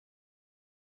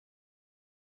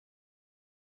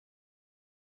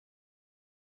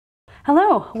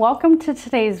Hello, welcome to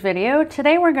today's video.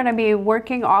 Today we're going to be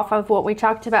working off of what we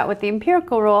talked about with the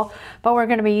empirical rule, but we're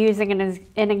going to be using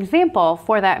an example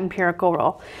for that empirical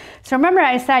rule. So remember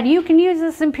I said you can use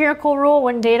this empirical rule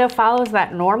when data follows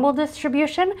that normal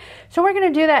distribution. So we're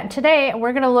going to do that today, and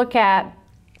we're going to look at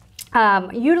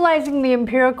utilizing the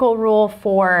empirical rule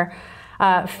for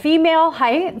female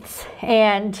heights.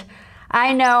 And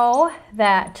I know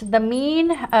that the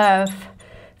mean of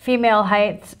female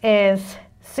heights is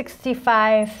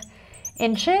 65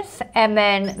 inches, and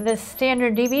then the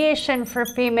standard deviation for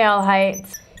female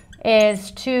heights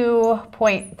is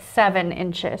 2.7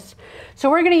 inches. So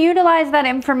we're going to utilize that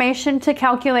information to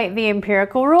calculate the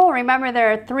empirical rule. Remember,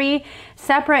 there are three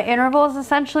separate intervals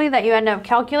essentially that you end up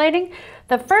calculating.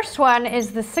 The first one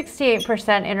is the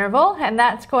 68% interval, and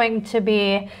that's going to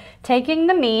be taking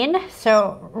the mean.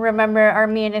 So remember, our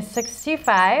mean is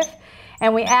 65,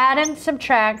 and we add and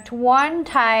subtract 1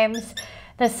 times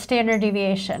the standard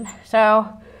deviation. So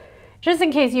just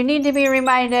in case you need to be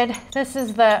reminded, this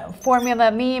is the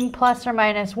formula: mean plus or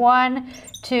minus 1,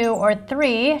 2, or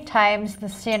 3 times the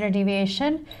standard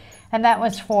deviation. And that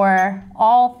was for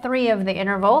all three of the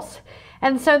intervals.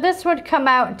 And so this would come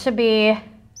out to be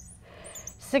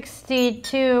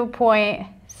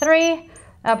 62.3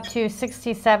 up to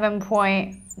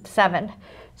 67.7.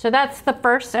 So that's the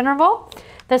first interval.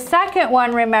 The second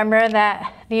one, remember,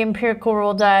 that the empirical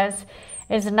rule does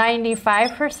is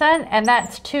 95%, and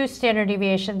that's 2 standard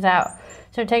deviations out.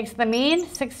 So it takes the mean,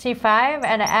 65,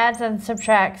 and it adds and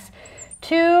subtracts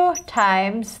 2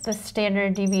 times the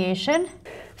standard deviation.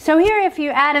 So here, if you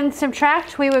add and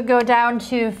subtract, we would go down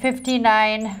to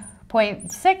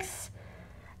 59.6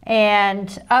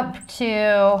 and up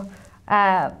to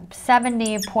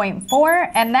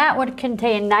 70.4, and that would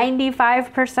contain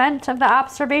 95% of the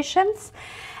observations.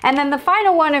 And then the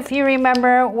final one, if you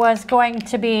remember, was going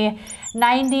to be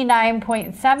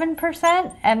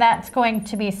 99.7%, and that's going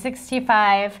to be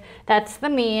 65. That's the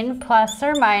mean, plus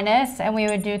or minus, and we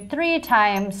would do 3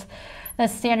 times the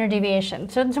standard deviation.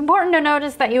 So it's important to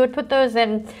notice that you would put those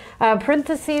in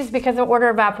parentheses because of order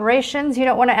of operations. You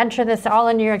don't want to enter this all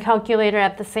into your calculator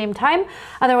at the same time,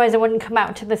 otherwise it wouldn't come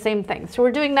out to the same thing. So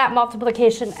we're doing that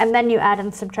multiplication, and then you add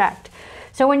and subtract.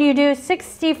 So when you do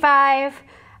 65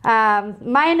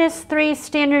 minus 3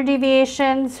 standard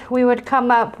deviations, we would come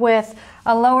up with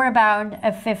a lower bound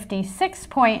of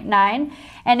 56.9.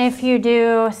 And if you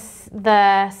do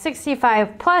the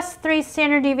 65 plus 3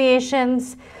 standard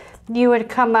deviations, you would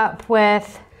come up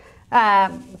with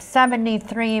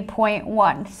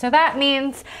 73.1. So that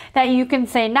means that you can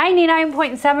say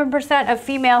 99.7% of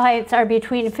female heights are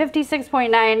between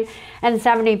 56.9 and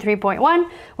 73.1.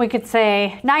 We could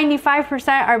say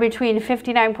 95% are between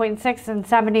 59.6 and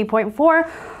 70.4.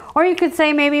 Or you could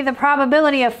say maybe the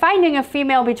probability of finding a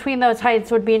female between those heights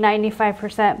would be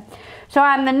 95%. So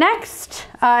on the next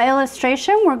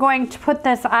illustration, we're going to put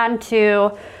this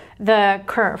onto the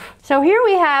curve. So here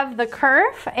we have the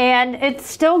curve, and it's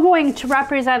still going to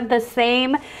represent the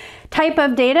same type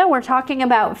of data. We're talking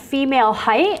about female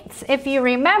heights. If you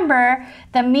remember,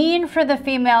 the mean for the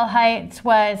female heights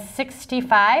was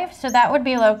 65, so that would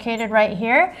be located right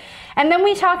here. And then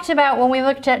we talked about, when we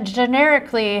looked at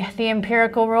generically the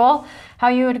empirical rule, how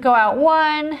you would go out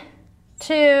 1,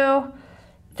 2,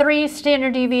 3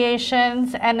 standard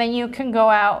deviations, and then you can go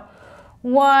out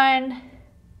 1,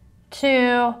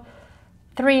 2,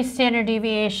 3 standard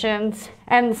deviations.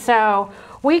 And so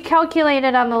we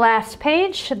calculated on the last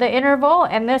page the interval,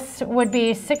 and this would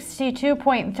be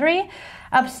 62.3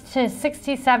 up to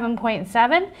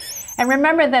 67.7. And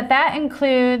remember that that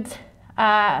includes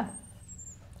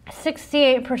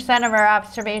 68% of our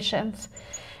observations.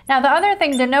 Now, the other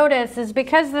thing to notice is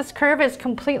because this curve is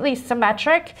completely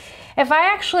symmetric, if I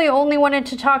actually only wanted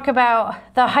to talk about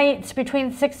the heights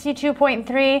between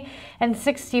 62.3 and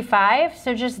 65,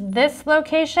 so just this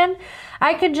location,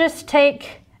 I could just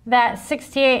take that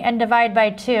 68 and divide by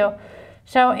 2.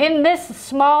 So in this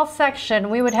small section,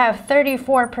 we would have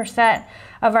 34%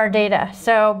 of our data.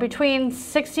 So between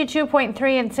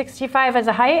 62.3 and 65 as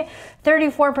a height,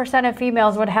 34% of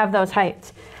females would have those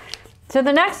heights. So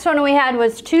the next one we had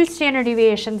was 2 standard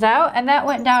deviations out, and that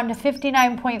went down to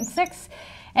 59.6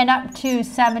 and up to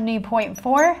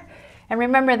 70.4. And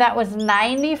remember, that was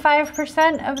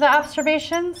 95% of the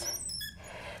observations.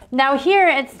 Now here,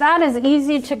 it's not as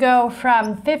easy to go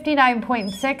from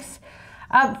 59.6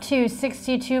 up to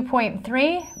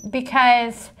 62.3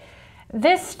 because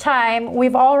this time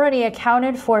we've already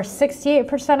accounted for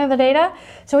 68% of the data.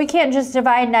 So we can't just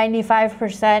divide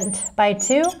 95% by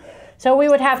 2. So we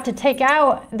would have to take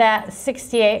out that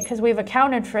 68 because we've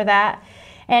accounted for that.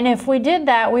 And if we did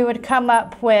that, we would come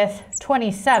up with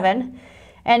 27.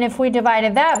 And if we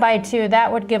divided that by 2,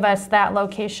 that would give us that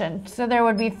location. So there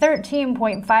would be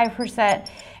 13.5%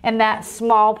 in that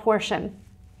small portion.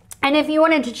 And if you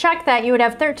wanted to check that, you would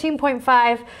have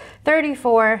 13.5,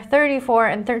 34, 34,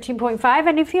 and 13.5.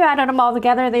 And if you added them all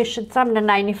together, they should sum to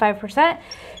 95%,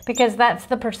 because that's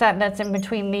the percent that's in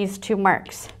between these two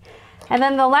marks. And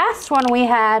then the last one we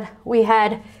had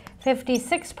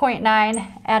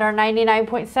 56.9 at our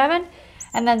 99.7,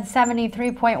 and then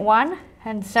 73.1.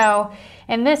 And so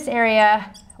in this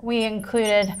area, we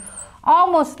included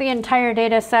almost the entire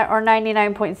data set, or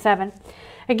 99.7.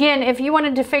 Again, if you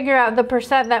wanted to figure out the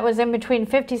percent that was in between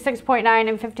 56.9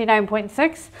 and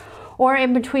 59.6, or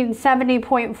in between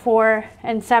 70.4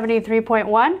 and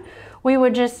 73.1, we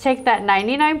would just take that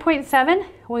 99.7,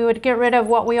 we would get rid of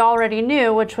what we already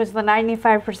knew, which was the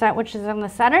 95%, which is in the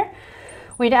center.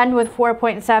 We'd end with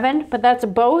 4.7, but that's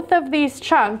both of these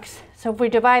chunks. So if we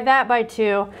divide that by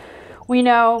 2, we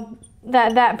know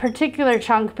that that particular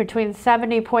chunk between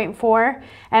 70.4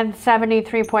 and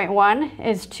 73.1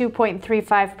 is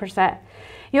 2.35%.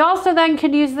 You also then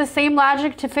could use the same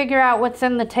logic to figure out what's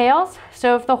in the tails.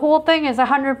 So if the whole thing is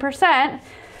 100%,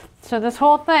 so this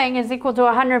whole thing is equal to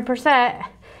 100%,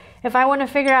 if I want to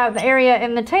figure out the area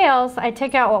in the tails, I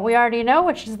take out what we already know,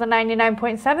 which is the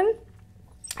 99.7,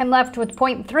 I'm left with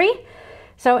 0.3.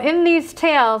 So in these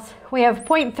tails, we have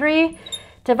 0.3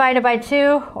 divided by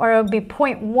 2, or it would be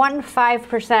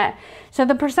 0.15%. So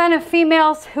the percent of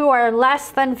females who are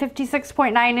less than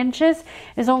 56.9 inches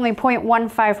is only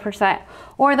 0.15%.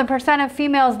 Or the percent of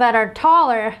females that are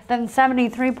taller than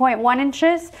 73.1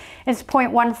 inches is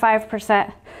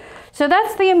 0.15%. So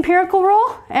that's the empirical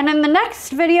rule. And in the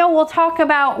next video, we'll talk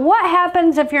about what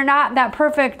happens if you're not that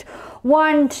perfect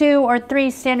 1, 2, or 3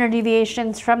 standard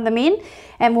deviations from the mean.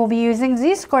 And we'll be using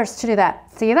z-scores to do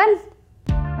that. See you then.